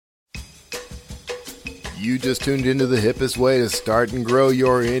You just tuned into the hippest way to start and grow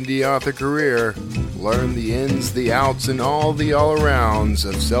your indie author career. Learn the ins, the outs, and all the all-arounds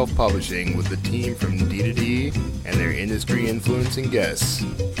of self-publishing with the team from D2D and their industry-influencing guests.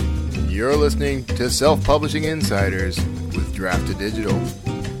 You're listening to Self-Publishing Insiders with Draft2Digital.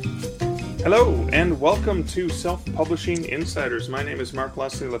 Hello, and welcome to Self-Publishing Insiders. My name is Mark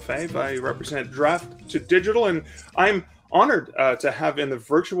Leslie Lefebvre. I represent Draft2Digital, and I'm honored to have in the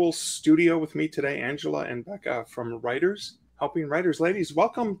virtual studio with me today Angela and Becca from Writers Helping Writers. Ladies,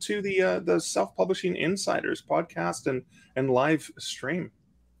 welcome to the Self-Publishing Insiders podcast and live stream.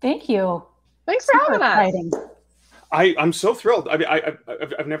 Thank you. Thanks for having us. I'm so thrilled. I mean,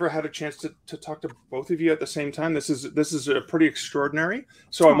 I've never had a chance to talk to both of you at the same time. This is pretty extraordinary.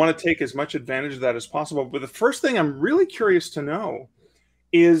 So I want to take as much advantage of that as possible. But the first thing I'm really curious to know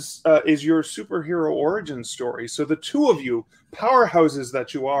is your superhero origin story. So the two of you, powerhouses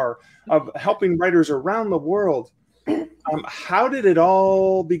that you are, of helping writers around the world, how did it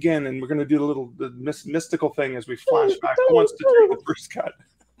all begin? And we're going to do the mystical thing as we flash back. Who wants to take the first cut?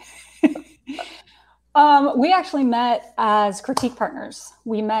 We actually met as critique partners.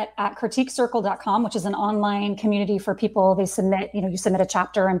 We met at critiquecircle.com, which is an online community for people. They submit, you submit a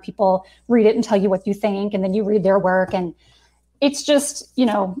chapter and people read it and tell you what you think, and then you read their work. And it's just,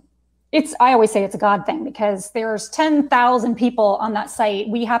 I always say it's a God thing because there's 10,000 people on that site.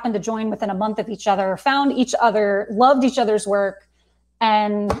 We happened to join within a month of each other, found each other, loved each other's work.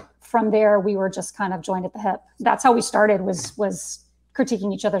 And from there, we were just kind of joined at the hip. That's how we started, was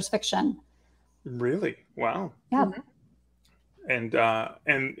critiquing each other's fiction. Really? Wow. Yeah. And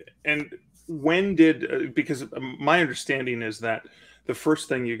when did, because my understanding is that the first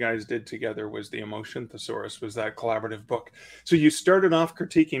thing you guys did together was the Emotion Thesaurus, was that collaborative book. So you started off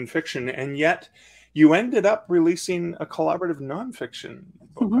critiquing fiction, and yet you ended up releasing a collaborative nonfiction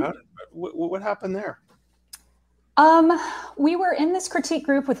book. Mm-hmm. What happened there? We were in this critique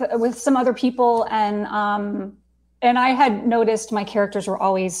group with some other people, and I had noticed my characters were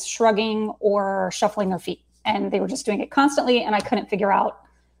always shrugging or shuffling their feet, and they were just doing it constantly, and I couldn't figure out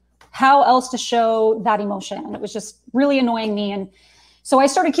how else to show that emotion. And it was just really annoying me. And so I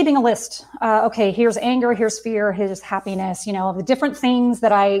started keeping a list. Okay, here's anger, here's fear, here's happiness, of the different things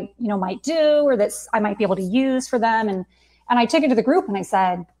that I, might do or that I might be able to use for them. And I took it to the group and I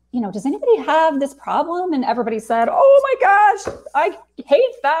said, does anybody have this problem? And everybody said, oh my gosh, I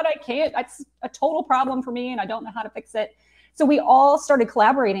hate that. I can't, that's a total problem for me and I don't know how to fix it. So we all started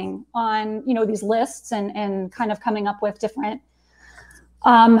collaborating on, these lists and kind of coming up with different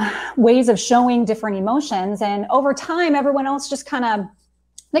ways of showing different emotions. And over time, everyone else just kind of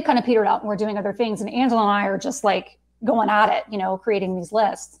petered out and we're doing other things. And Angela and I are just like going at it, creating these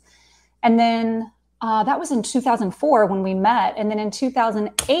lists. And then that was in 2004 when we met. And then in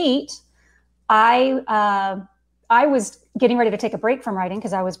 2008, I was getting ready to take a break from writing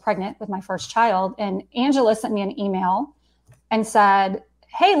because I was pregnant with my first child. And Angela sent me an email and said,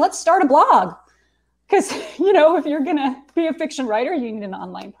 hey, let's start a blog. Because, if you're going to be a fiction writer, you need an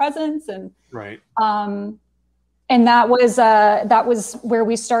online presence. And right. And that was where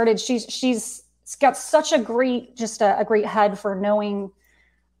we started. She's got such a great head for knowing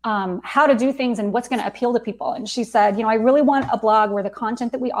how to do things and what's going to appeal to people. And she said, I really want a blog where the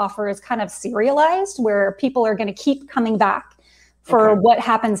content that we offer is kind of serialized, where people are going to keep coming back for what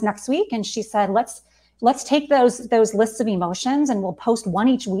happens next week. And she said, let's take those lists of emotions and we'll post one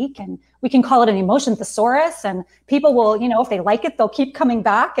each week and we can call it an emotion thesaurus and people will, if they like it, they'll keep coming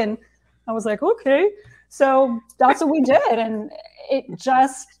back. And I was like, okay. So that's what we did. And it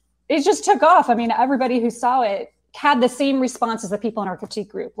just took off. I mean, everybody who saw it had the same response as the people in our critique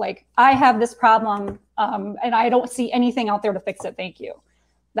group. Like, I have this problem and I don't see anything out there to fix it. Thank you.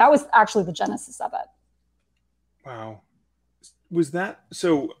 That was actually the genesis of it. Wow. Was that,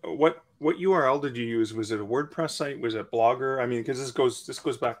 so what URL did you use? Was it a WordPress site? Was it Blogger? I mean, because this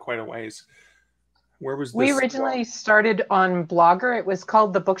goes back quite a ways. Where was this? We originally started on Blogger. It was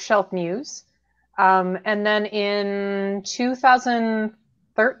called the Bookshelf Muse. And then in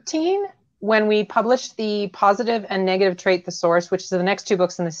 2013, when we published the Positive and Negative Trait Thesaurus, which is the next two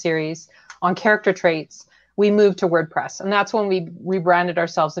books in the series on character traits, we moved to WordPress. And that's when we rebranded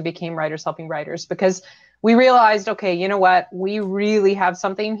ourselves and became Writers Helping Writers, because we realized, okay, you know what? We really have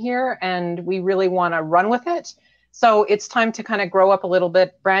something here and we really want to run with it. So it's time to kind of grow up a little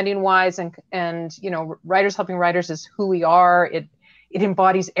bit branding wise and Writers Helping Writers is who we are. It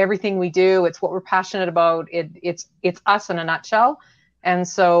embodies everything we do. It's what we're passionate about. It's us in a nutshell. And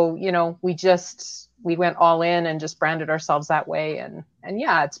so, we went all in and just branded ourselves that way. And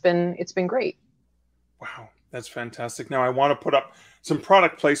yeah, it's been great. Wow. That's fantastic. Now I want to put up some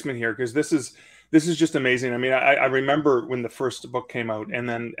product placement here because this is This is just amazing. I mean, I remember when the first book came out, and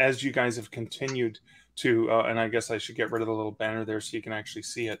then as you guys have continued to, and I guess I should get rid of the little banner there so you can actually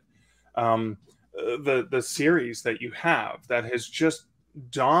see it. The series that you have that has just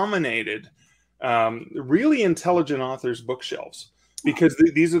dominated really intelligent authors' bookshelves, because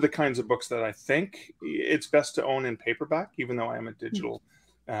these are the kinds of books that I think it's best to own in paperback, even though I am a digital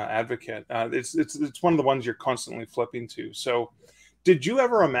advocate. It's one of the ones you're constantly flipping to. So did you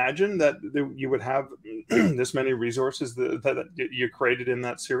ever imagine that you would have this many resources that you created in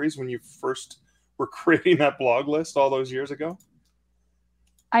that series when you first were creating that blog list all those years ago?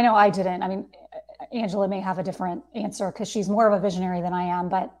 I know I didn't. I mean, Angela may have a different answer because she's more of a visionary than I am.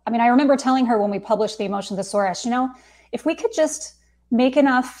 But I mean, I remember telling her when we published The Emotion Thesaurus, if we could just make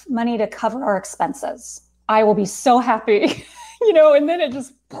enough money to cover our expenses, I will be so happy, and then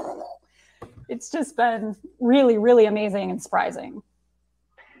it's just been really, really amazing and surprising.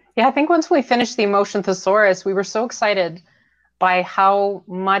 Yeah, I think once we finished The Emotion Thesaurus, we were so excited by how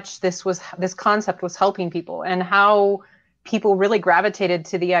much this concept was helping people, and how people really gravitated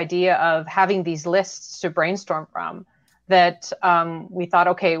to the idea of having these lists to brainstorm from, that we thought,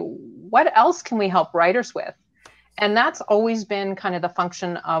 okay, what else can we help writers with? And that's always been kind of the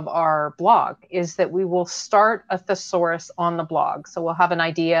function of our blog, is that we will start a thesaurus on the blog. So we'll have an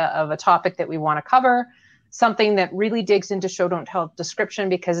idea of a topic that we want to cover, something that really digs into show don't tell description,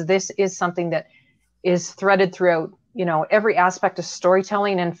 because this is something that is threaded throughout, every aspect of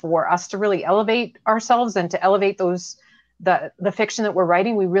storytelling. And for us to really elevate ourselves and to elevate the fiction that we're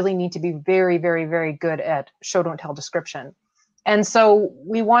writing, we really need to be very, very, very good at show don't tell description. And so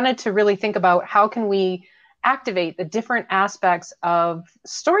we wanted to really think about how can we activate the different aspects of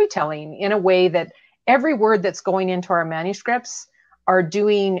storytelling in a way that every word that's going into our manuscripts are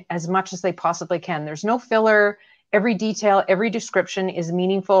doing as much as they possibly can. There's no filler. Every detail, every description is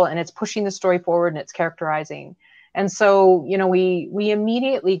meaningful, and it's pushing the story forward, and it's characterizing. And so, we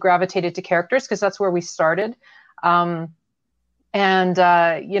immediately gravitated to characters because that's where we started. We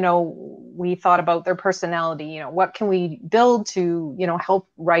thought about their personality. What can we build to, help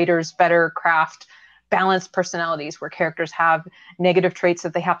writers better craft balanced personalities, where characters have negative traits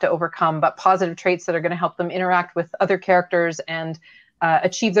that they have to overcome, but positive traits that are going to help them interact with other characters and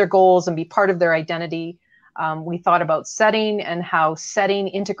achieve their goals and be part of their identity. We thought about setting and how setting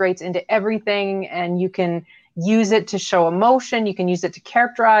integrates into everything, and you can use it to show emotion, you can use it to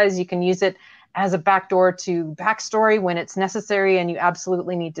characterize, you can use it as a backdoor to backstory when it's necessary and you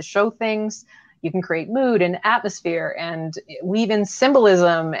absolutely need to show things. You can create mood and atmosphere and weave in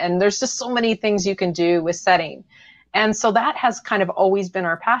symbolism. And there's just so many things you can do with setting. And so that has kind of always been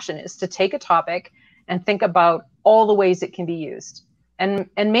our passion, is to take a topic and think about all the ways it can be used. And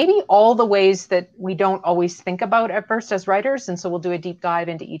maybe all the ways that we don't always think about at first as writers. And so we'll do a deep dive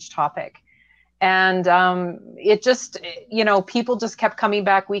into each topic. And it just, people just kept coming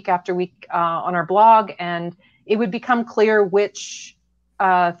back week after week on our blog, and it would become clear which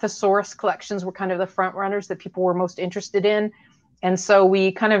thesaurus collections were kind of the front runners that people were most interested in. And so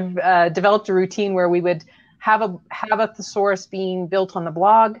we kind of developed a routine where we would have a thesaurus being built on the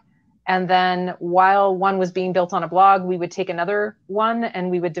blog. And then while one was being built on a blog, we would take another one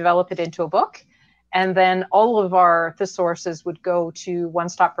and we would develop it into a book. And then all of our thesauruses would go to One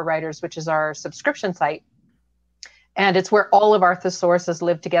Stop for Writers, which is our subscription site. And it's where all of our thesauruses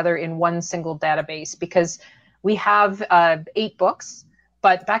live together in one single database, because we have 8 books.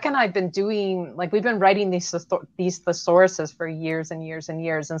 But Becca and I have been we've been writing these thesauruses for years and years and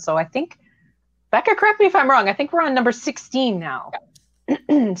years. And so I think, Becca, correct me if I'm wrong, I think we're on number 16 now.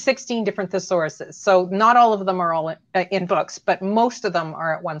 16 different thesauruses. So not all of them are all in books, but most of them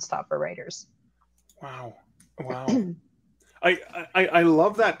are at One Stop for Writers. Wow. I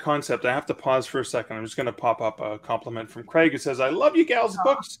love that concept. I have to pause for a second. I'm just going to pop up a compliment from Craig who says, "I love you gals'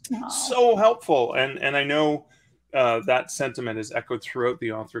 books. So helpful." And I know that sentiment is echoed throughout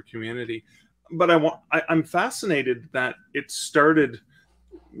the author community. But I'm fascinated that it started,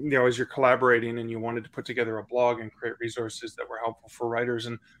 as you're collaborating and you wanted to put together a blog and create resources that were helpful for writers.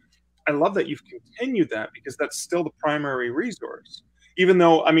 And I love that you've continued that, because that's still the primary resource. Even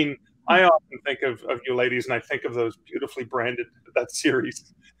though, I often think of you ladies, and I think of those beautifully branded, that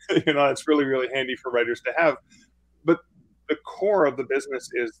series. It's really, really handy for writers to have. But the core of the business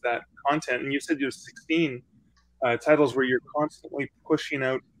is that content. And you said you have 16 titles where you're constantly pushing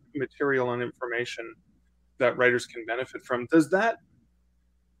out material and information that writers can benefit from. Does that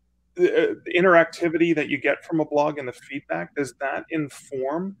the interactivity that you get from a blog and the feedback, does that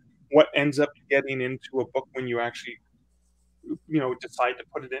inform what ends up getting into a book when you actually decide to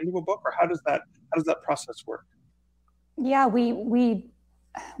put it into a book? Or how does that process work? Yeah, we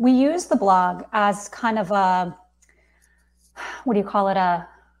we use the blog as kind of a, what do you call it? A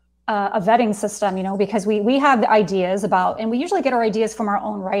vetting system, because we have the ideas about, and we usually get our ideas from our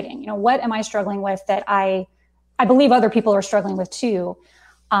own writing. What am I struggling with that I believe other people are struggling with too,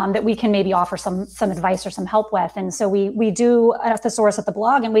 that we can maybe offer some advice or some help with. And so we do a thesaurus at the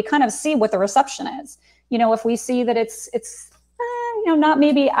blog, and we kind of see what the reception is. If we see that it's not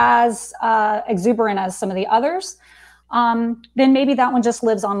maybe as exuberant as some of the others, then maybe that one just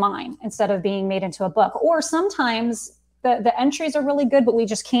lives online instead of being made into a book. Or sometimes the entries are really good, but we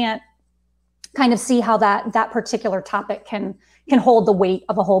just can't kind of see how that particular topic can hold the weight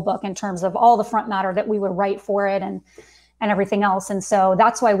of a whole book in terms of all the front matter that we would write for it and everything else. And so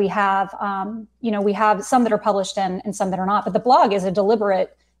that's why we have, we have some that are published and some that are not. But the blog is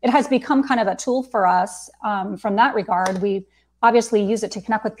it has become kind of a tool for us from that regard. We obviously use it to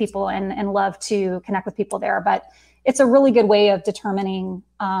connect with people and love to connect with people there. But it's a really good way of determining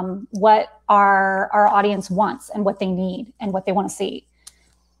what our audience wants and what they need and what they want to see.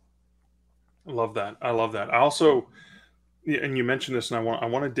 I love that. I also, and you mentioned this, and I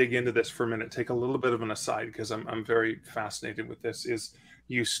want to dig into this for a minute, take a little bit of an aside, because I'm very fascinated with this, is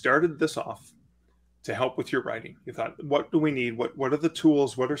you started this off to help with your writing. You thought, what do we need? What are the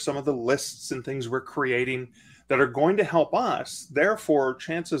tools? What are some of the lists and things we're creating that are going to help us? Therefore,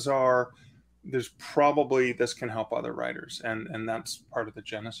 chances are there's probably this can help other writers, and that's part of the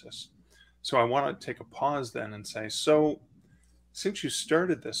genesis. So I want to take a pause then and say, so since you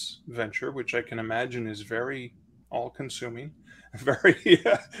started this venture, which I can imagine is very all-consuming,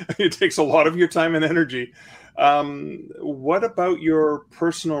 it takes a lot of your time and energy, what about your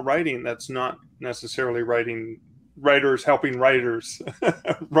personal writing that's not necessarily helping writers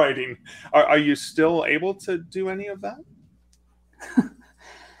writing? Are you still able to do any of that?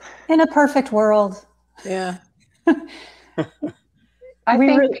 In a perfect world. Yeah. I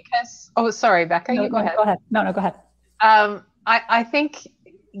think because, oh, sorry, Becca, you go ahead. Go ahead. No, go ahead. I think,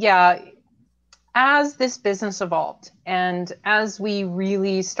 yeah, as this business evolved and as we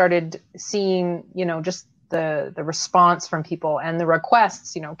really started seeing, just the response from people and the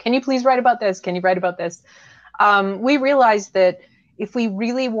requests, can you please write about this? Can you write about this? We realized that if we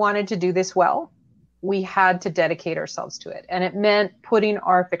really wanted to do this well, we had to dedicate ourselves to it. And it meant putting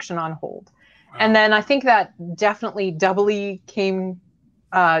our fiction on hold. Wow. And then I think that definitely doubly came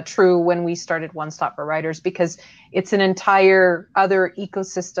true when we started One Stop for Writers, because it's an entire other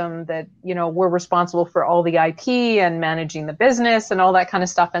ecosystem that, we're responsible for all the IP and managing the business and all that kind of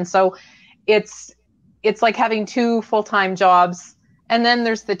stuff. And so it's like having two full-time jobs. And then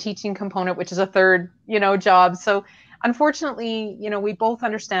there's the teaching component, which is a third, job. So unfortunately, we both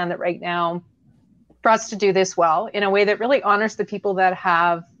understand that right now, for us to do this well in a way that really honors the people that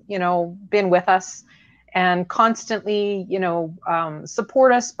have, been with us and constantly,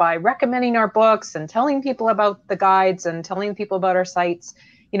 support us by recommending our books and telling people about the guides and telling people about our sites.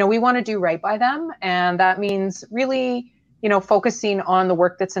 We want to do right by them. And that means really, focusing on the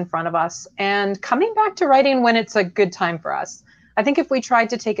work that's in front of us and coming back to writing when it's a good time for us. I think if we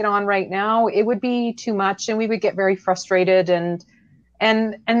tried to take it on right now, it would be too much and we would get very frustrated and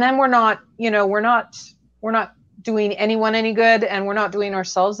then we're not doing anyone any good, and we're not doing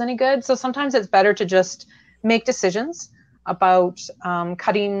ourselves any good. So sometimes it's better to just make decisions about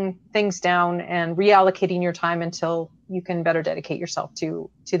cutting things down and reallocating your time until you can better dedicate yourself to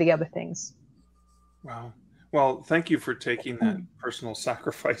the other things. Wow. Well, thank you for taking that personal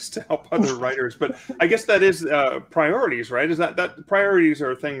sacrifice to help other writers. But I guess that is priorities, right? Is that priorities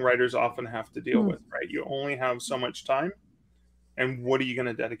are a thing writers often have to deal with, right? You only have so much time. And what are you going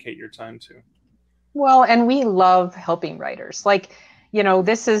to dedicate your time to? Well, and we love helping writers.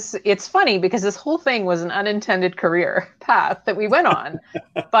 It's funny because this whole thing was an unintended career path that we went on.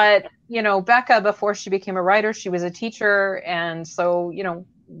 But, Becca, before she became a writer, she was a teacher. And so,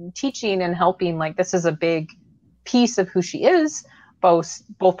 teaching and helping, this is a big piece of who she is, both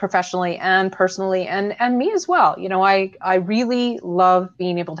professionally and personally, and me as well. I really love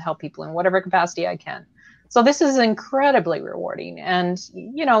being able to help people in whatever capacity I can. So this is incredibly rewarding. And,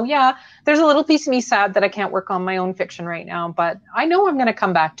 there's a little piece of me sad that I can't work on my own fiction right now, but I know I'm going to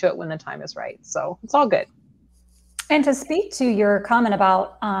come back to it when the time is right. So it's all good. And to speak to your comment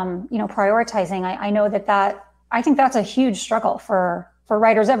about, prioritizing, I know that I think that's a huge struggle for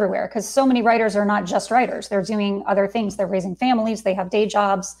writers everywhere, because so many writers are not just writers. They're doing other things. They're raising families. They have day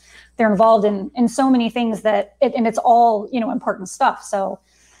jobs. They're involved in so many things and it's all, important stuff. So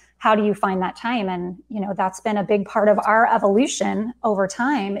how do you find that time? And, that's been a big part of our evolution over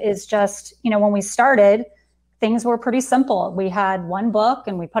time is just, when we started, things were pretty simple. We had one book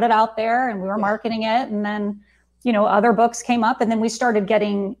and we put it out there and we were marketing it. And then, other books came up, and then we started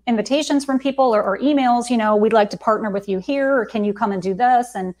getting invitations from people or emails, we'd like to partner with you here, or can you come and do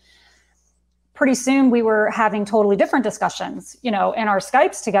this? And pretty soon we were having totally different discussions, in our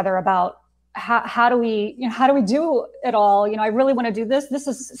Skypes together about how do we do it all? I really want to do this. This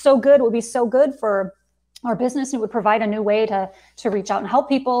is so good. It would be so good for our business. It would provide a new way to reach out and help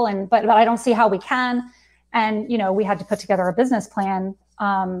people. But I don't see how we can. And, we had to put together a business plan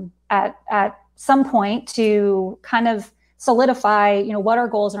at some point to kind of solidify, what our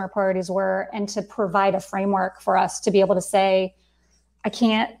goals and our priorities were, and to provide a framework for us to be able to say, I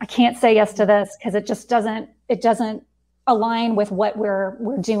can't say yes to this because it just doesn't align with what we're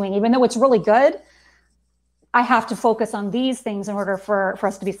doing. Even though it's really good, I have to focus on these things in order for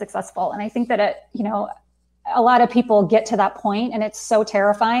us to be successful. And I think that a lot of people get to that point, and it's so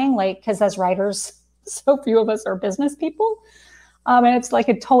terrifying, because as writers, so few of us are business people. And it's like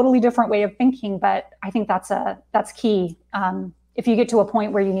a totally different way of thinking, but I think that's key. If you get to a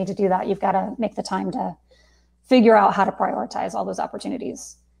point where you need to do that, you've got to make the time to figure out how to prioritize all those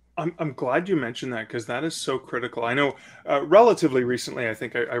opportunities. I'm glad you mentioned that, because that is so critical. I know relatively recently, I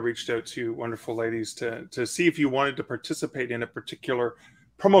think I reached out to wonderful ladies to see if you wanted to participate in a particular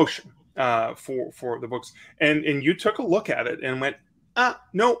promotion for the books. And you took a look at it and went,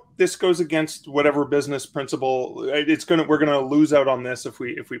 no, this goes against whatever business principle. We're going to lose out on this if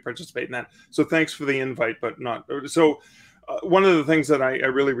we participate in that. So thanks for the invite, but not so. One of the things that I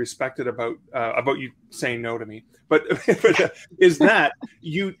really respected about you saying no to me, but is that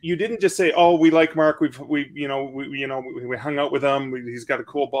you didn't just say, oh, we like Mark, we hung out with him, he's got a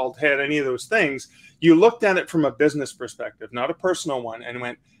cool bald head, any of those things. You looked at it from a business perspective, not a personal one, and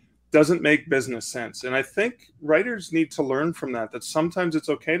went, doesn't make business sense. And I think writers need to learn from that sometimes it's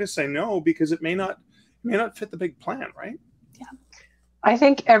okay to say no, because it may not fit the big plan, right? Yeah. I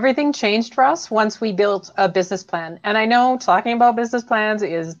think everything changed for us once we built a business plan. And I know talking about business plans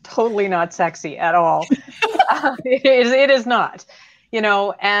is totally not sexy at all. It is not,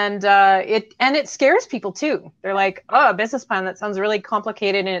 and it scares people too. They're like, oh, a business plan, that sounds really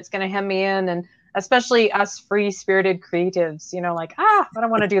complicated and it's going to hem me in. And especially us free-spirited creatives, I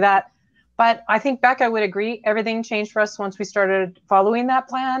don't want to do that. But I think Becca would agree. Everything changed for us once we started following that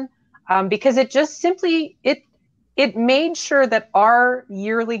plan, because it just simply, it made sure that our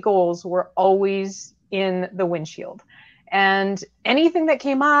yearly goals were always in the windshield. And anything that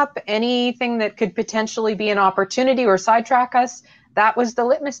came up, anything that could potentially be an opportunity or sidetrack us, that was the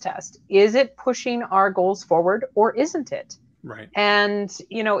litmus test. Is it pushing our goals forward or isn't it? Right. And,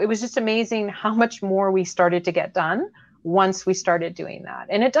 it was just amazing how much more we started to get done once we started doing that.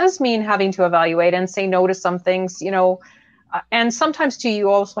 And it does mean having to evaluate and say no to some things, and sometimes too, you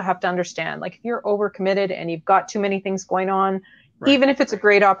also have to understand, if you're overcommitted and you've got too many things going on, right, even if it's a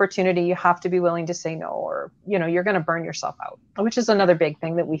great opportunity, you have to be willing to say no, or, you're going to burn yourself out, which is another big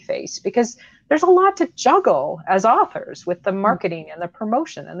thing that we face, because there's a lot to juggle as authors with the marketing and the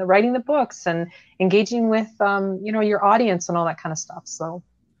promotion and the writing the books and engaging with, your audience and all that kind of stuff. So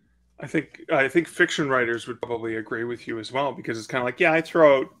I think fiction writers would probably agree with you as well, because it's kind of like, I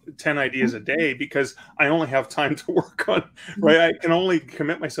throw out 10 ideas a day because I only have time to work on, right? I can only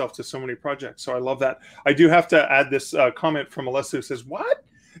commit myself to so many projects. So I love that. I do have to add this comment from Alyssa, who says, what?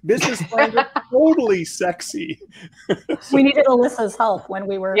 Business plans are totally sexy. We needed Alyssa's help when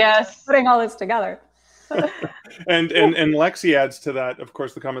we were putting all this together. and Lexi adds to that, of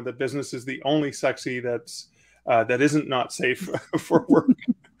course, the comment that business is the only sexy that isn't not safe for work.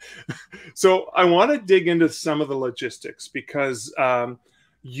 So I want to dig into some of the logistics, because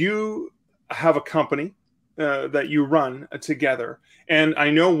you have a company that you run together. And I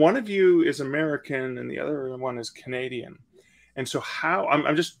know one of you is American and the other one is Canadian. And so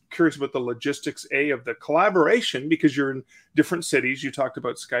I'm just curious about the logistics, of the collaboration, because you're in different cities. You talked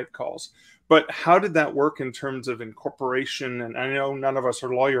about Skype calls, but how did that work in terms of incorporation? And I know none of us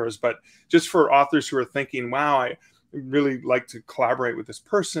are lawyers, but just for authors who are thinking, wow, I really like to collaborate with this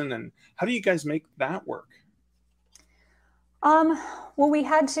person. And how do you guys make that work? Well, we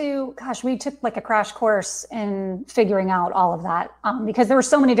took a crash course in figuring out all of that, because there were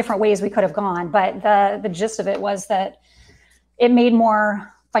so many different ways we could have gone. But the gist of it was that it made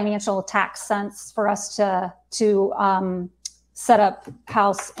more financial tax sense for us to set up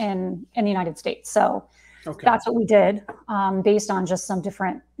house in the United States. So that's what we did, based on just some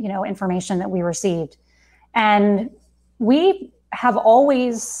different, information that we received. And we have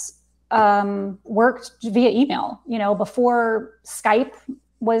always worked via email. Before Skype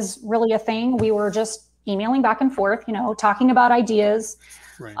was really a thing, we were just emailing back and forth, talking about ideas,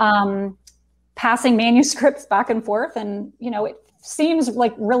 right, passing manuscripts back and forth. And, it seems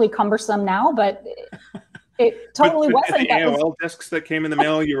like really cumbersome now, but It totally wasn't. The AOL discs that came in the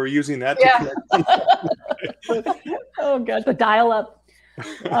mail, you were using that to connect. Oh god, the dial-up.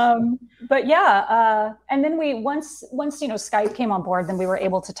 But yeah, and then once Skype came on board, then we were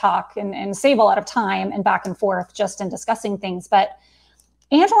able to talk and save a lot of time and back and forth just in discussing things. But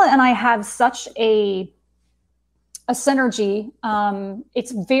Angela and I have such a synergy.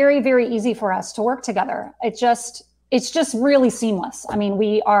 It's very, very easy for us to work together. It's just really seamless. I mean,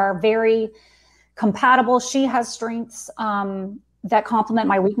 we are very compatible. She has strengths that complement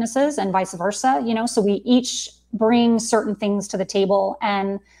my weaknesses and vice versa, so we each bring certain things to the table,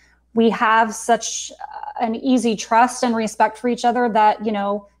 and we have such an easy trust and respect for each other that,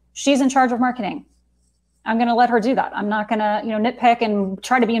 she's in charge of marketing. I'm going to let her do that. I'm not going to, nitpick and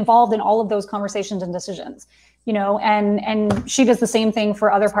try to be involved in all of those conversations and decisions, and she does the same thing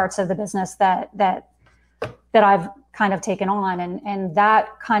for other parts of the business that I've kind of taken on. And that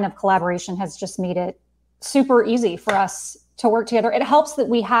kind of collaboration has just made it super easy for us to work together. It helps that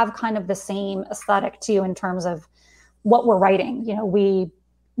we have kind of the same aesthetic too, in terms of what we're writing.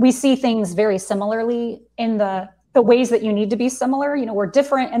 We see things very similarly in the ways that you need to be similar. We're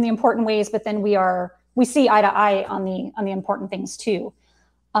different in the important ways, but then we see eye to eye on the important things too.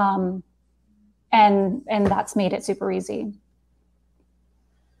 And that's made it super easy.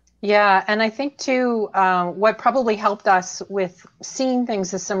 Yeah, and I think too, what probably helped us with seeing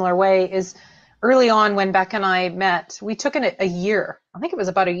things a similar way is early on when Beck and I met, we took a year. I think it was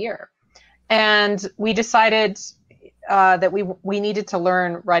about a year, and we decided that we needed to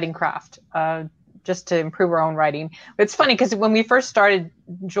learn writing craft just to improve our own writing. It's funny because when we first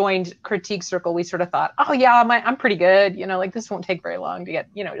joined Critique Circle, we sort of thought, oh yeah, I'm pretty good. Like this won't take very long to get,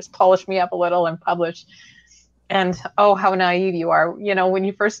 just polish me up a little and publish. And oh, how naive you are, when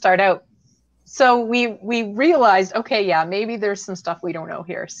you first start out. So we realized, okay, yeah, maybe there's some stuff we don't know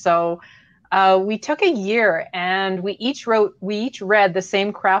here. So we took a year and we each read the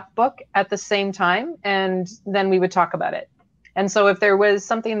same craft book at the same time, and then we would talk about it. And so if there was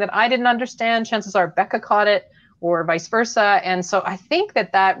something that I didn't understand, chances are Becca caught it, or vice versa. And so I think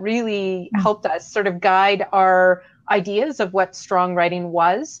that really helped us sort of guide our ideas of what strong writing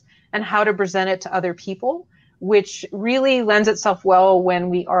was and how to present it to other people, which really lends itself well when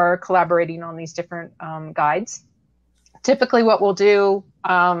we are collaborating on these different guides. Typically what we'll do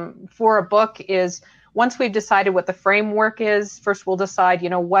for a book is, once we've decided what the framework is, first we'll decide,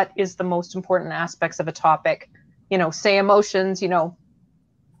 what is the most important aspects of a topic. Say emotions,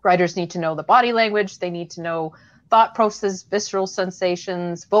 writers need to know the body language, they need to know thought process, visceral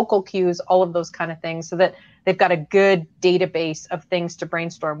sensations, vocal cues, all of those kind of things, so that they've got a good database of things to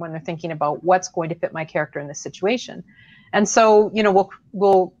brainstorm when they're thinking about what's going to fit my character in this situation. And so,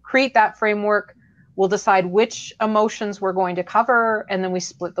 we'll create that framework. We'll decide which emotions we're going to cover, and then we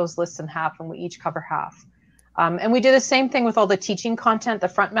split those lists in half, and we each cover half. And we do the same thing with all the teaching content, the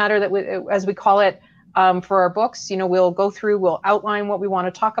front matter as we call it, for our books. We'll go through, we'll outline what we want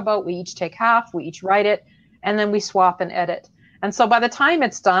to talk about. We each take half, we each write it, and then we swap and edit. And so by the time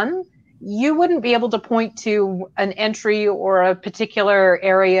it's done, you wouldn't be able to point to an entry or a particular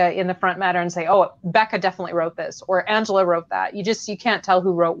area in the front matter and say, oh, Becca definitely wrote this, or Angela wrote that. You can't tell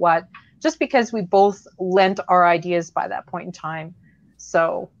who wrote what, just because we both lent our ideas by that point in time.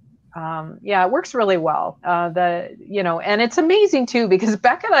 So yeah, it works really well. And it's amazing too, because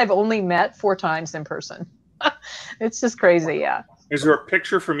Becca and I've only met 4 times in person. It's just crazy. Yeah. Is there a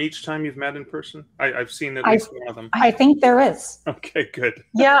picture from each time you've met in person? I've seen at least one of them. I think there is. Okay, good.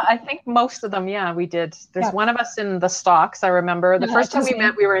 Yeah, I think most of them, yeah, we did. There's one of us in the stocks, I remember. The first time we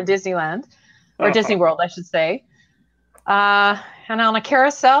met, we were in Disneyland, or Disney World, I should say. And on a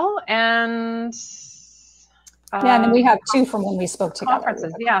carousel, and... and then we have 2 from when we spoke together.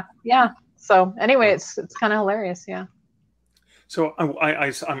 Conferences, yeah. So anyway, it's kind of hilarious, yeah. So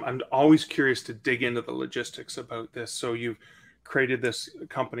I'm always curious to dig into the logistics about this. So you've created this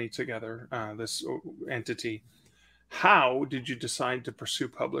company together, this entity. How did you decide to pursue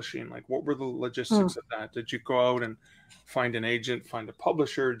publishing? Like, what were the logistics of that? Did you go out and find an agent, find a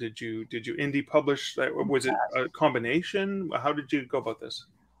publisher? Did you indie publish? Was it a combination? How did you go about this?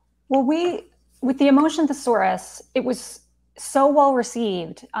 Well, with the Emotion Thesaurus, it was so well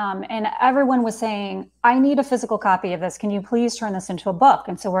received, and everyone was saying, I need a physical copy of this. Can you please turn this into a book?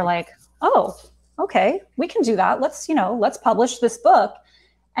 And so we're like, oh, okay, we can do that. Let's publish this book.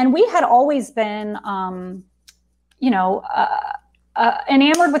 And we had always been,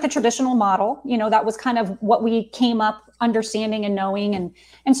 enamored with the traditional model. That was kind of what we came up understanding and knowing.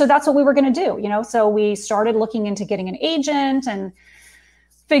 And so that's what we were going to do, So we started looking into getting an agent and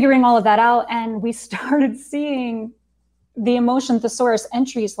figuring all of that out. And we started seeing the Emotion Thesaurus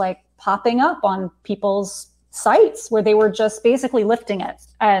entries like popping up on people's sites where they were just basically lifting it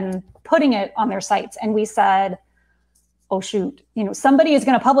and putting it on their sites. And we said, oh, shoot, somebody is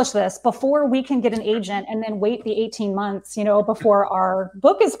going to publish this before we can get an agent and then wait the 18 months, before our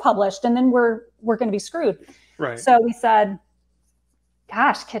book is published. And then we're going to be screwed. Right. So we said,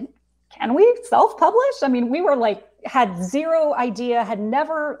 gosh, can we self-publish? I mean, we were had zero idea, had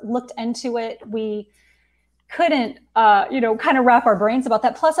never looked into it. We couldn't, kind of wrap our brains about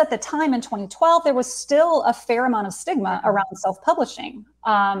that. Plus, at the time in 2012, there was still a fair amount of stigma around self-publishing.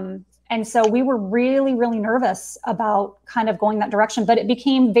 And so we were really, really nervous about kind of going that direction. But it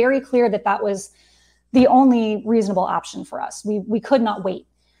became very clear that that was the only reasonable option for us. We could not wait.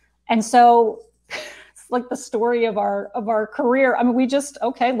 And so it's like the story of our career. I mean, we just,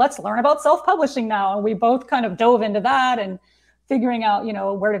 okay, let's learn about self-publishing now. And we both kind of dove into that and figuring out,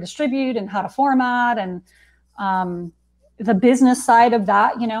 where to distribute and how to format and the business side of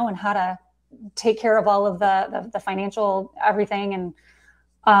that, and how to take care of all of the financial everything. And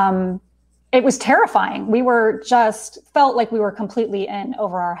it was terrifying. We were just felt like we were completely in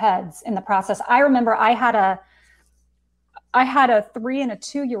over our heads in the process. I remember I had a 3 and a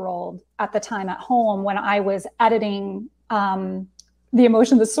 2-year-old at the time at home when I was editing The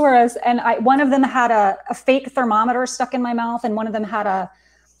Emotion Thesaurus, and one of them had a fake thermometer stuck in my mouth, and one of them had a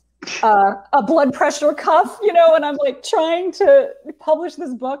blood pressure cuff, and I'm trying to publish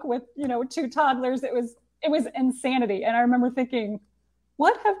this book with 2 toddlers. It was insanity. And I remember thinking,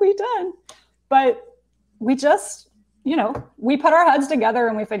 what have we done? But we just, we put our heads together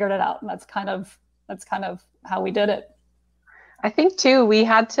and we figured it out. And that's kind of how we did it. I think too, we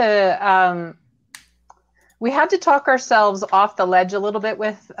had to talk ourselves off the ledge a little bit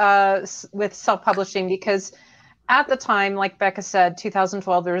with self-publishing, because at the time, like Becca said,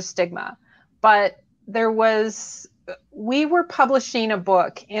 2012, there was stigma, but we were publishing a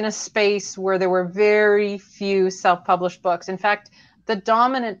book in a space where there were very few self-published books. In fact, the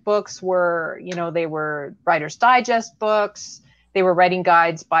dominant books were, they were Writer's Digest books. They were writing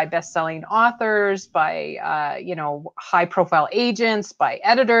guides by best-selling authors, by, high-profile agents, by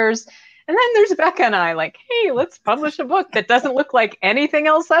editors. And then there's Becca and I hey, let's publish a book that doesn't look like anything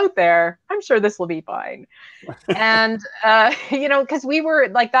else out there. I'm sure this will be fine. And, because we were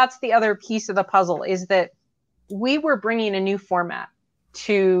that's the other piece of the puzzle, is that we were bringing a new format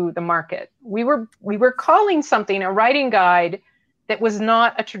to the market. We were calling something a writing guide that was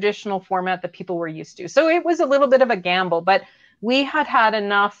not a traditional format that people were used to. So it was a little bit of a gamble, but we had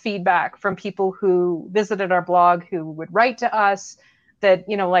enough feedback from people who visited our blog, who would write to us, that,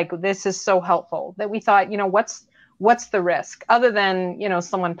 this is so helpful, that we thought, what's the risk other than,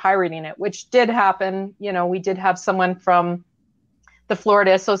 someone pirating it, which did happen. We did have someone from the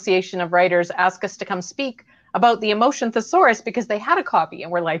Florida Association of Writers ask us to come speak about The Emotion Thesaurus because they had a copy,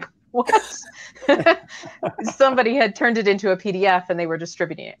 and we're like, what? Somebody had turned it into a PDF and they were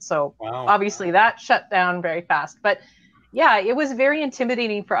distributing it. So wow. Obviously that shut down very fast. But yeah, it was very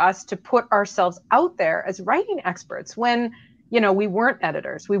intimidating for us to put ourselves out there as writing experts when, we weren't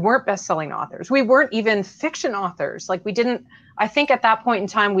editors, we weren't best-selling authors, we weren't even fiction authors. I think at that point in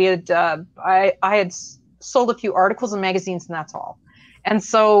time we had, I had sold a few articles in magazines, and that's all. And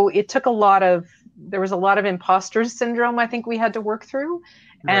so it took there was a lot of imposter syndrome I think we had to work through.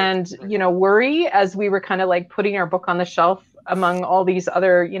 Right. And, worry as we were kind of putting our book on the shelf among all these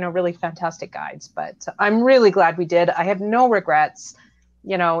other, really fantastic guides. But I'm really glad we did. I have no regrets.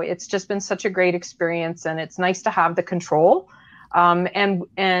 It's just been such a great experience, and it's nice to have the control.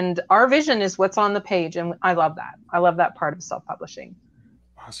 And our vision is what's on the page. And I love that. I love that part of self-publishing.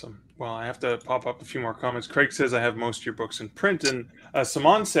 Awesome. Well, I have to pop up a few more comments. Craig says, I have most of your books in print. And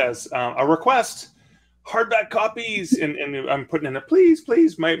Simon says, a request, hardback copies. And I'm putting in a please.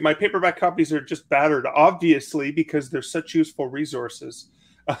 My paperback copies are just battered, obviously, because they're such useful resources.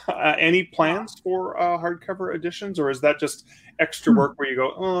 Any plans for hardcover editions, or is that just extra work where you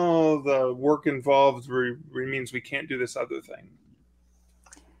go, oh, the work involved means we can't do this other thing?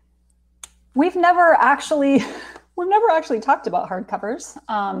 We've never actually talked about hardcovers.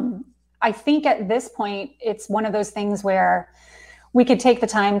 I think at this point, it's one of those things where we could take the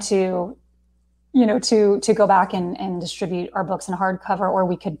time to go back and distribute our books in hardcover, or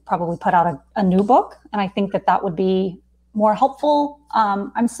we could probably put out a new book. And I think that would be more helpful.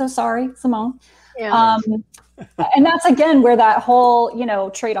 I'm so sorry, Simone. Yeah. And that's again where that whole,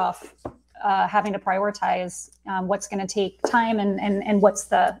 trade-off, having to prioritize what's going to take time and what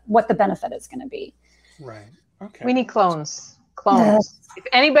the benefit is going to be. Right. Okay. We need clones Clones. If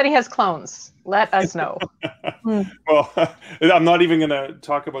anybody has clones, let us know. Well, I'm not even going to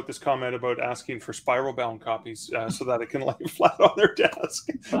talk about this comment about asking for spiral bound copies so that it can lay flat on their desk.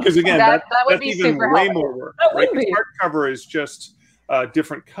 Because again, that would that's be even super way helpful. more work. That Right? would be. Hardcover is just a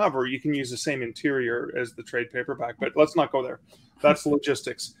different cover. You can use the same interior as the trade paperback, but let's not go there. That's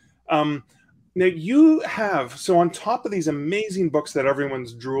logistics. Now you have, so on top of these amazing books that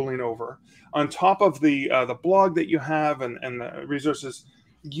everyone's drooling over, on top of the blog that you have and the resources,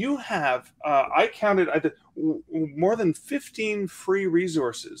 you have, I counted more than 15 free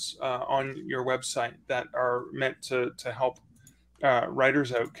resources on your website that are meant to help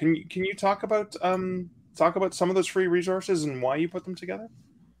writers out. Can you talk about some of those free resources and why you put them together?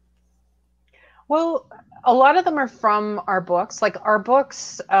 Well, a lot of them are from our books. Like our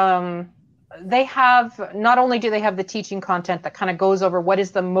books, they have, not only do they have the teaching content that kind of goes over what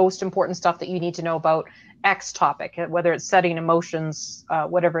is the most important stuff that you need to know about X topic, whether it's setting emotions,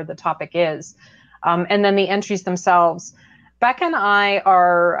 whatever the topic is. And then the entries themselves. Becca and I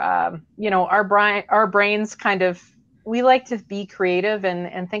are, our brains kind of, we like to be creative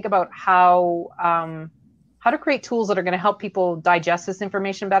and think about how to create tools that are going to help people digest this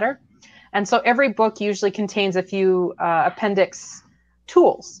information better. And so every book usually contains a few appendix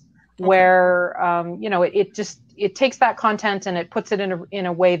tools where, it takes that content and it puts it in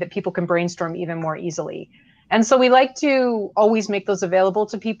a way that people can brainstorm even more easily. And so we like to always make those available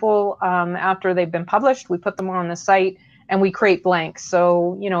to people after they've been published. We put them on the site and we create blanks.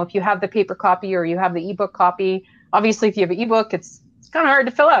 So, if you have the paper copy or you have the ebook copy, obviously if you have an ebook, it's kind of hard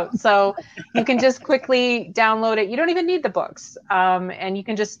to fill out. So you can just quickly download it. You don't even need the books. And you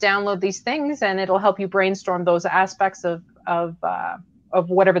can just download these things and it'll help you brainstorm those aspects of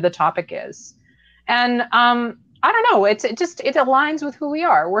whatever the topic is. And I don't know, it aligns with who we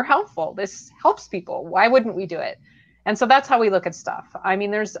are. We're helpful. This helps people. Why wouldn't we do it? And so that's how we look at stuff. I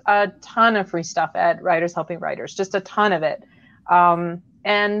mean, there's a ton of free stuff at Writers Helping Writers, just a ton of it. And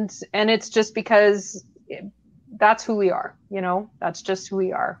it's just because that's who we are, that's just who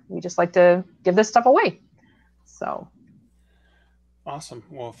we are. We just like to give this stuff away. So. Awesome.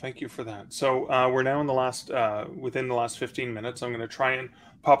 Well, thank you for that. So we're now in within the last 15 minutes. I'm going to try and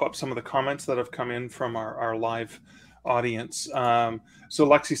pop up some of the comments that have come in from our live audience. So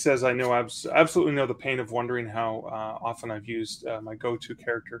Lexi says, I know absolutely know the pain of wondering how often I've used my go-to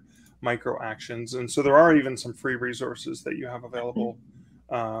character micro actions. And so there are even some free resources that you have available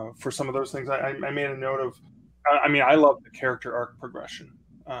for some of those things. I made a note of, I love the character arc progression,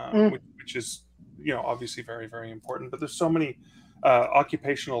 which is, obviously very, very important, but there's so many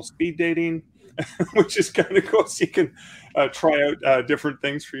occupational speed dating, which is kind of cool. So you can try out different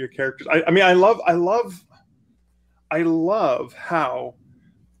things for your characters. I love how,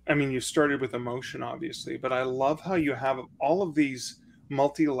 you started with emotion, obviously, but I love how you have all of these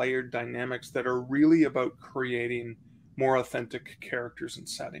multi-layered dynamics that are really about creating more authentic characters and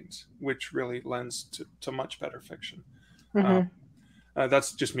settings, which really lends to much better fiction. Mm-hmm.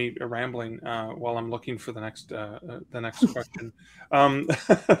 That's just me rambling while I'm looking for the next question.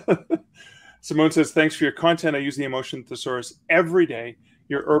 Simone says, thanks for your content. I use the Emotion Thesaurus every day.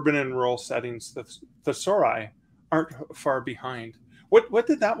 Your urban and rural settings, the thesauri, aren't far behind. What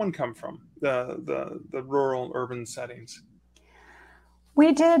did that one come from? The rural urban settings?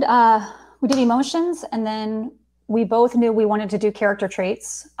 We did emotions, and then we both knew we wanted to do character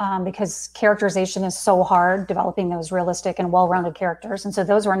traits because characterization is so hard, developing those realistic and well-rounded characters. And so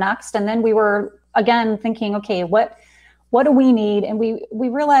those were next. And then we were, again, thinking, okay, what do we need? And we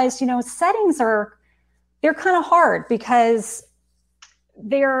realized, settings they're kind of hard because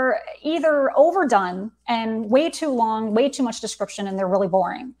they're either overdone and way too long, way too much description, and they're really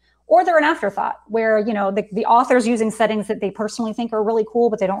boring. Or they're an afterthought where, the author's using settings that they personally think are really cool,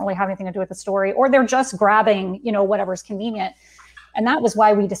 but they don't really have anything to do with the story, or they're just grabbing, whatever's convenient. And that was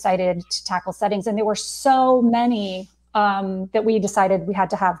why we decided to tackle settings. And there were so many that we decided we had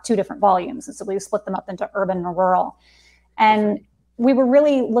to have 2 different volumes. And so we split them up into urban and rural. And we were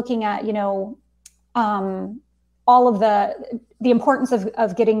really looking at, all of the importance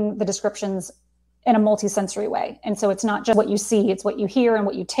of getting the descriptions in a multi-sensory way. And so it's not just what you see, it's what you hear and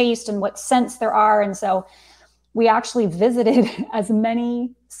what you taste and what scents there are. And so we actually visited as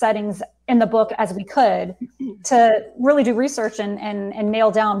many settings in the book as we could to really do research and nail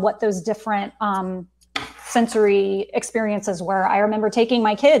down what those different sensory experiences were. I remember taking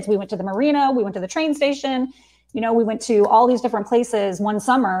my kids, we went to the marina, we went to the train station, we went to all these different places one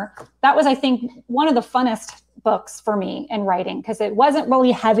summer. That was, I think, one of the funnest books for me in writing because it wasn't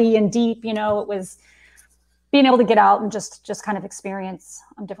really heavy and deep. It was being able to get out and just kind of experience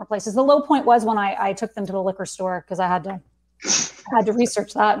different places. The low point was when I took them to the liquor store because I had to I had to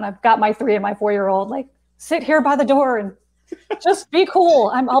research that, and I've got my 3 and my 4-year-old like, sit here by the door and just be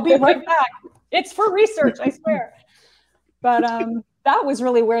cool. I'll be right back. It's for research, I swear. But that was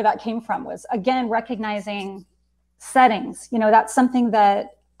really where that came from, was again recognizing settings. That's something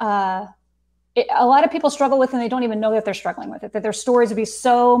that a lot of people struggle with, and they don't even know that they're struggling with it, that their stories would be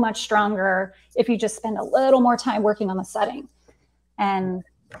so much stronger if you just spend a little more time working on the setting. And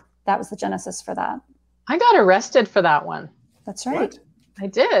that was the genesis for that. I got arrested for that one. That's right. What? I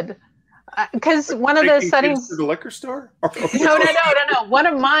did. Because one of the settings to the liquor store. No. One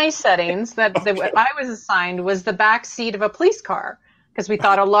of my settings that I was assigned was the back seat of a police car, because we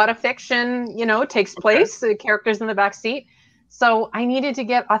thought a lot of fiction, takes place, the characters in the back seat. So I needed to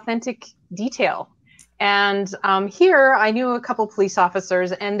get authentic detail. And here I knew a couple police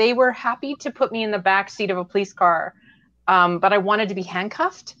officers, and they were happy to put me in the back seat of a police car. But I wanted to be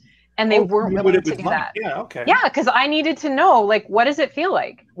handcuffed. And they weren't willing to do that. Yeah, okay. Yeah, because I needed to know, like, what does it feel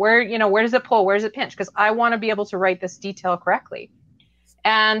like? Where does it pull? Where does it pinch? Because I want to be able to write this detail correctly.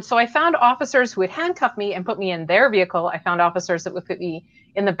 And so I found officers who would handcuff me and put me in their vehicle. I found officers that would put me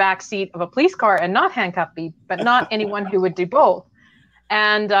in the back seat of a police car and not handcuff me, but not anyone who would do both.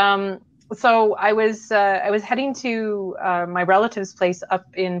 And so I was heading to my relative's place up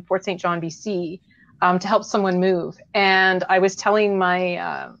in Fort St. John, BC, to help someone move. And I was telling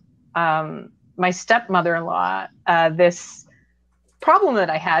my stepmother-in-law this problem that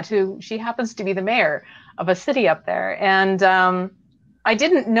I had. She happens to be the mayor of a city up there. And I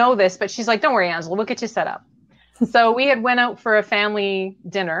didn't know this, but she's like, don't worry, Angela, we'll get you set up. So we had went out for a family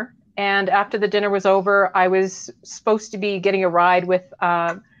dinner. And after the dinner was over, I was supposed to be getting a ride with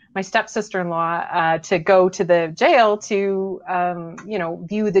my stepsister-in-law to go to the jail to,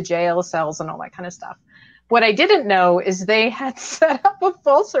 view the jail cells and all that kind of stuff. What I didn't know is they had set up a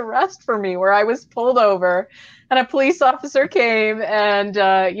false arrest for me, where I was pulled over and a police officer came and,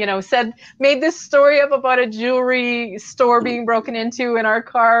 made this story up about a jewelry store being broken into and our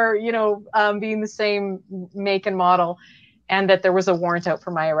car, being the same make and model, and that there was a warrant out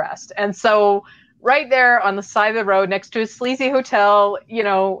for my arrest. And so right there on the side of the road next to a sleazy hotel,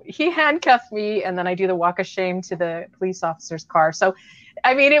 he handcuffed me, and then I do the walk of shame to the police officer's car. So,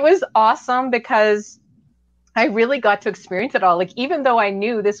 I mean, it was awesome because I really got to experience it all. Like, even though I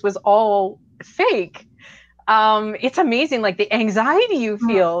knew this was all fake, it's amazing, like the anxiety you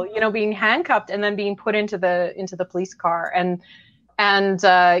feel, being handcuffed and then being put into the police car. And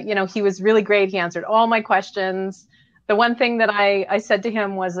he was really great. He answered all my questions. The one thing that I said to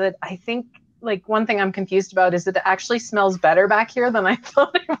him was that I think, like, one thing I'm confused about is that it actually smells better back here than I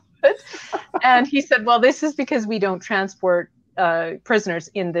thought it would. And he said, well, this is because we don't transport prisoners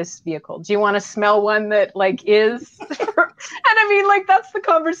in this vehicle. Do you want to smell one that is? And I mean, like, that's the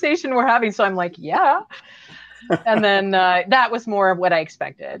conversation we're having. So I'm like, yeah. And then that was more of what I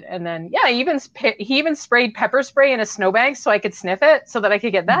expected. And then, yeah, he even sprayed pepper spray in a snowbag so I could sniff it so that I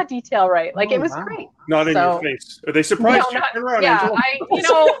could get that detail right. Like, it was great. Not in your face. Are they surprised? No,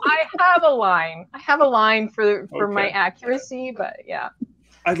 I have a line. I have a line for my accuracy, but yeah.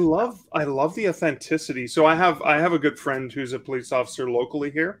 I love the authenticity. So I have a good friend who's a police officer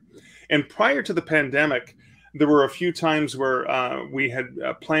locally here, and prior to the pandemic, there were a few times where we had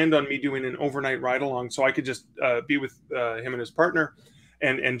planned on me doing an overnight ride along, so I could just be with him and his partner,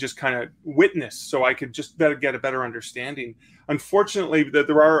 and just kind of witness, so I could just get a better understanding. Unfortunately,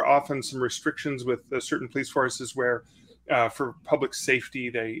 there are often some restrictions with certain police forces where, for public safety,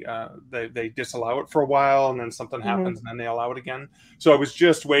 they disallow it for a while, and then something happens, and then they allow it again. So I was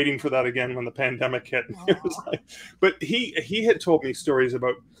just waiting for that again when the pandemic hit. It was like, but he had told me stories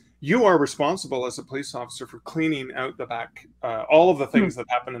about, you are responsible as a police officer for cleaning out the back, all of the things that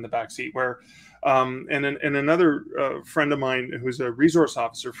happen in the back seat. Where, and another friend of mine who's a resource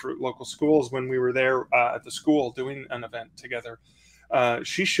officer for local schools, when we were there at the school doing an event together,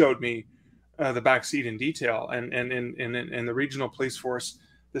 she showed me the back seat in detail, and in the regional police force,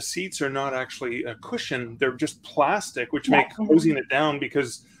 the seats are not actually a cushion; they're just plastic, which make closing it down,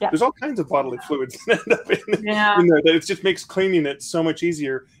 because there's all kinds of bodily fluids that end up in there. That it just makes cleaning it so much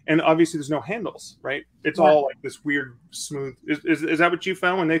easier. And obviously, there's no handles, right? It's all like this weird smooth. Is that what you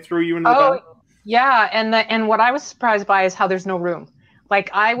found when they threw you in the back? Yeah, and what I was surprised by is how there's no room. Like,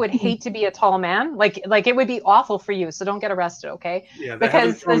 I would hate to be a tall man. Like it would be awful for you. So don't get arrested, okay? Yeah, they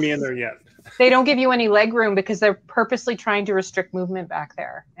haven't thrown me in there yet. They don't give you any leg room because they're purposely trying to restrict movement back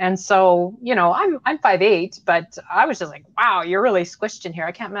there. And so, I'm 5'8", but I was just like, wow, you're really squished in here.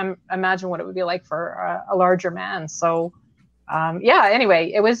 I can't imagine what it would be like for a larger man. So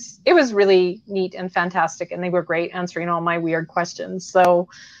Anyway, it was really neat and fantastic, and they were great answering all my weird questions. So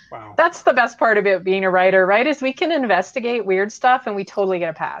Wow. That's the best part about being a writer, right? Is we can investigate weird stuff and we totally get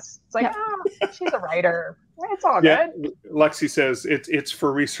a pass. It's like, she's a writer. It's all good. Lexi says it's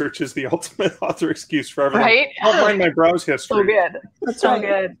for research is the ultimate author excuse for everyone. Right? I'll find my browse history. So good. That's so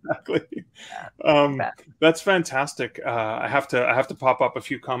good. Exactly. That's fantastic. I have to pop up a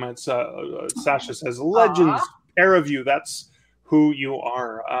few comments. Sasha says, "Legends, pair of you. That's who you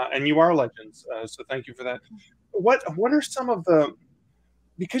are, and you are legends. So thank you for that. What are some of the,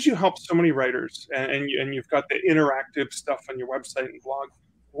 because you help so many writers and you've got the interactive stuff on your website and blog,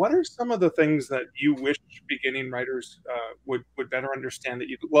 what are some of the things that you wish beginning writers would better understand, that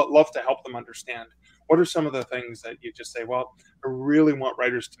you'd love to help them understand? What are some of the things that you just say, well, I really want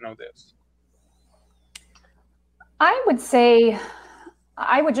writers to know this? I would say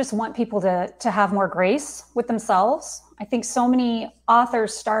I would just want people to have more grace with themselves. I think so many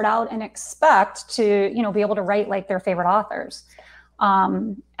authors start out and expect to, be able to write like their favorite authors.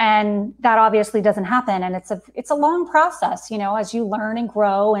 And that obviously doesn't happen. And it's a long process, as you learn and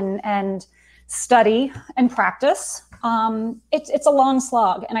grow and study and practice. It's a long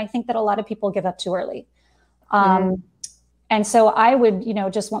slog. And I think that a lot of people give up too early. And so I would,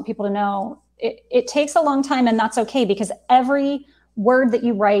 just want people to know it takes a long time, and that's okay, because every word that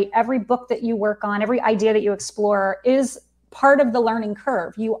you write, every book that you work on, every idea that you explore is part of the learning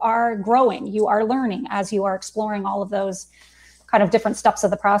curve. You are growing, you are learning as you are exploring all of those kind of different steps of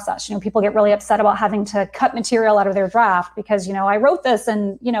the process. People get really upset about having to cut material out of their draft because, I wrote this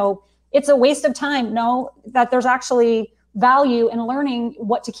and, it's a waste of time. No, that there's actually value in learning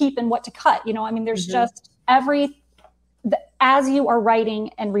what to keep and what to cut. There's just as you are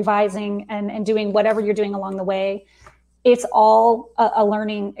writing and revising and doing whatever you're doing along the way, it's all a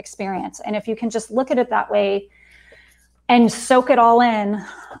learning experience. And if you can just look at it that way and soak it all in,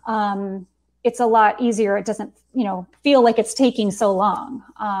 it's a lot easier. It doesn't, feel like it's taking so long.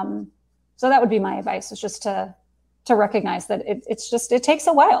 So that would be my advice, is just to recognize that it takes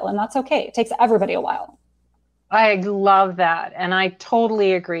a while, and that's okay. It takes everybody a while. I love that. And I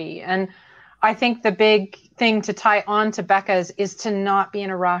totally agree. And I think the big thing to tie on to Becca's is to not be in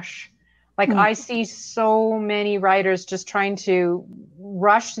a rush. Like I see so many writers just trying to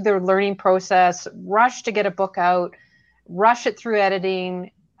rush their learning process, rush to get a book out, rush it through editing,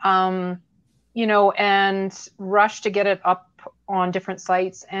 and rush to get it up on different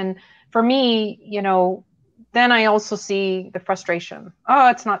sites. And for me, then I also see the frustration. Oh,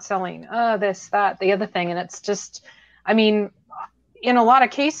 it's not selling. Oh, this, that, the other thing. And it's just, in a lot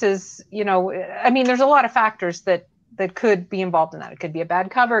of cases, there's a lot of factors that could be involved in that. It could be a bad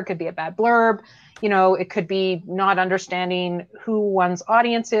cover. It could be a bad blurb. It could be not understanding who one's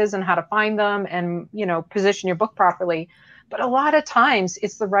audience is and how to find them and, position your book properly. But a lot of times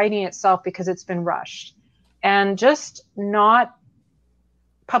it's the writing itself, because it's been rushed. And just not,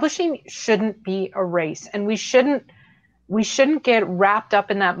 publishing shouldn't be a race. And we shouldn't get wrapped up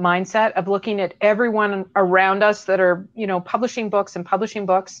in that mindset of looking at everyone around us that are, publishing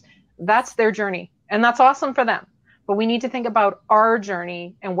books. That's their journey. And that's awesome for them. But we need to think about our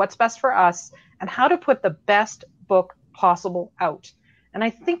journey and what's best for us and how to put the best book possible out. And I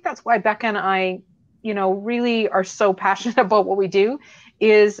think that's why Becca and I, really are so passionate about what we do,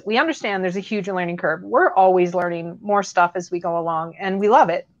 is we understand there's a huge learning curve. We're always learning more stuff as we go along, and we love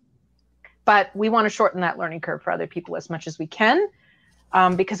it. But we want to shorten that learning curve for other people as much as we can,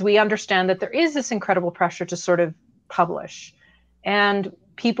 because we understand that there is this incredible pressure to sort of publish. And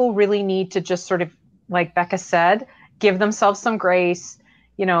people really need to just sort of, like Becca said, give themselves some grace,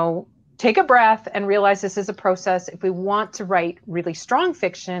 take a breath and realize this is a process. If we want to write really strong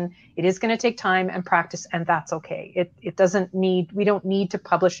fiction, it is going to take time and practice, and that's okay. We don't need to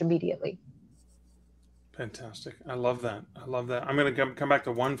publish immediately. Fantastic. I love that. I'm going to come back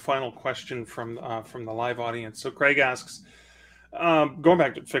to one final question from the live audience. So Craig asks, going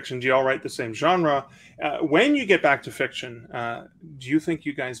back to fiction, do you all write the same genre? When you get back to fiction, do you think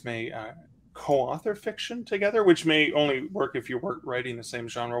you guys may co-author fiction together, which may only work if you were writing the same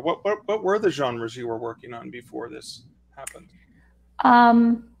genre? What were the genres you were working on before this happened?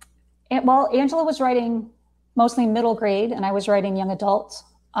 Well, Angela was writing mostly middle grade, and I was writing young adult.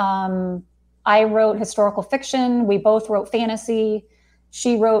 I wrote historical fiction. We both wrote fantasy.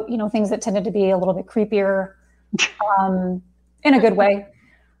 She wrote, things that tended to be a little bit creepier, in a good way.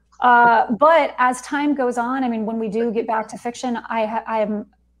 But as time goes on, when we do get back to fiction,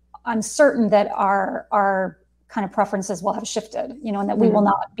 I'm certain that our kind of preferences will have shifted, and that we will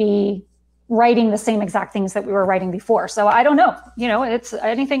not be writing the same exact things that we were writing before. So I don't know, it's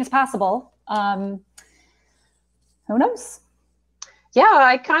anything is possible. Who knows? Yeah,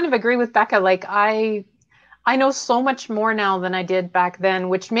 I kind of agree with Becca. Like I know so much more now than I did back then,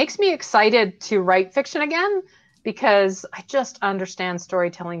 which makes me excited to write fiction again, because I just understand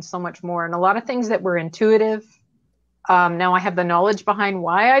storytelling so much more. And a lot of things that were intuitive, now I have the knowledge behind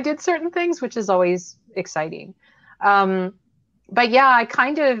why I did certain things, which is always exciting. But yeah,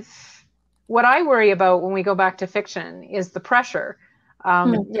 what I worry about when we go back to fiction is the pressure.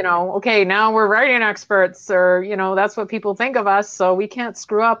 Okay, now we're writing experts, or, that's what people think of us. So we can't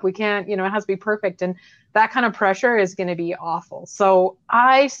screw up. We can't, it has to be perfect. And that kind of pressure is going to be awful. So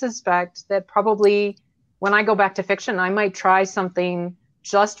I suspect that probably when I go back to fiction, I might try something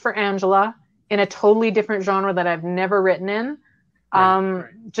just for Angela in a totally different genre that I've never written in,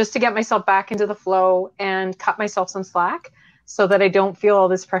 just to get myself back into the flow and cut myself some slack so that I don't feel all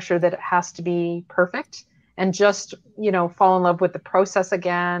this pressure that it has to be perfect, and just, fall in love with the process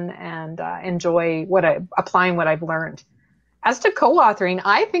again and enjoy applying what I've learned. As to co-authoring,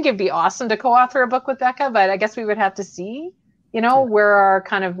 I think it'd be awesome to co-author a book with Becca, but I guess we would have to see,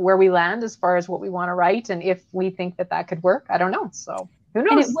 where we land as far as what we want to write, and if we think that could work. I don't know. So who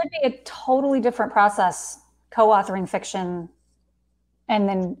knows? And it would be a totally different process, co-authoring fiction and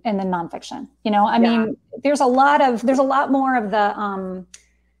then nonfiction. I mean, there's a lot more of the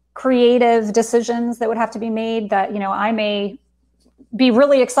creative decisions that would have to be made that, I may be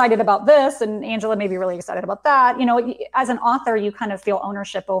really excited about this and Angela may be really excited about that. As an author, you kind of feel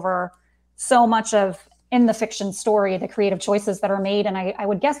ownership over so much of in the fiction story, the creative choices that are made. And I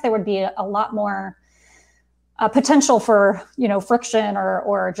would guess there would be a lot more potential for, friction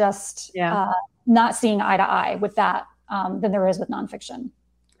or just not seeing eye to eye with that than there is with nonfiction.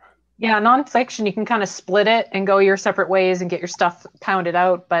 Yeah, nonfiction, you can kind of split it and go your separate ways and get your stuff pounded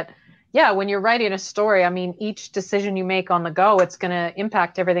out. But yeah, when you're writing a story, I mean, each decision you make on the go, it's going to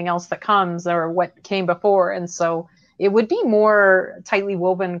impact everything else that comes or what came before. And so it would be more tightly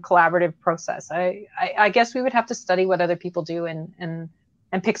woven collaborative process. I guess we would have to study what other people do and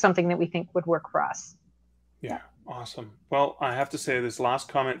pick something that we think would work for us. Yeah, awesome. Well, I have to say this last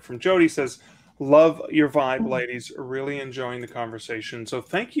comment from Jody says, love your vibe, ladies. Really enjoying the conversation. So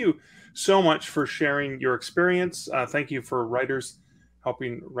thank you so much for sharing your experience. Thank you for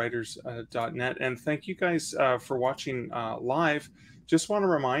helping writers.net. And thank you guys for watching live. Just want to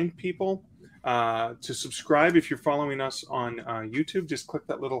remind people to subscribe if you're following us on YouTube. Just click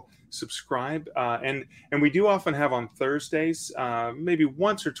that little subscribe. And we do often have on Thursdays, maybe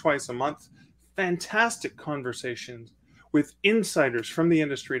once or twice a month, fantastic conversations with insiders from the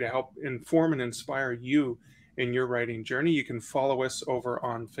industry to help inform and inspire you in your writing journey. You can follow us over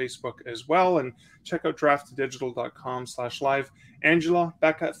on Facebook as well, and check out draftdigital.com/live. Angela,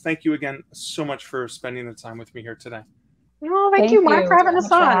 Becca, thank you again so much for spending the time with me here today. Oh, thank you, Mark, for having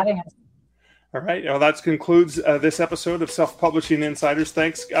us on. All right. Well, that concludes this episode of Self-Publishing Insiders.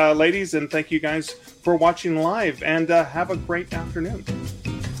 Thanks, ladies, and thank you guys for watching live, and have a great afternoon.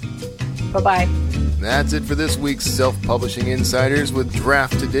 Bye-bye. That's it for this week's Self-Publishing Insiders with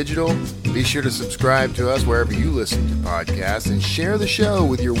Draft to Digital. Be sure to subscribe to us wherever you listen to podcasts and share the show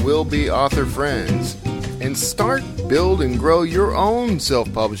with your will-be author friends. And start, build, and grow your own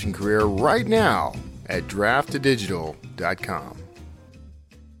self-publishing career right now at drafttodigital.com.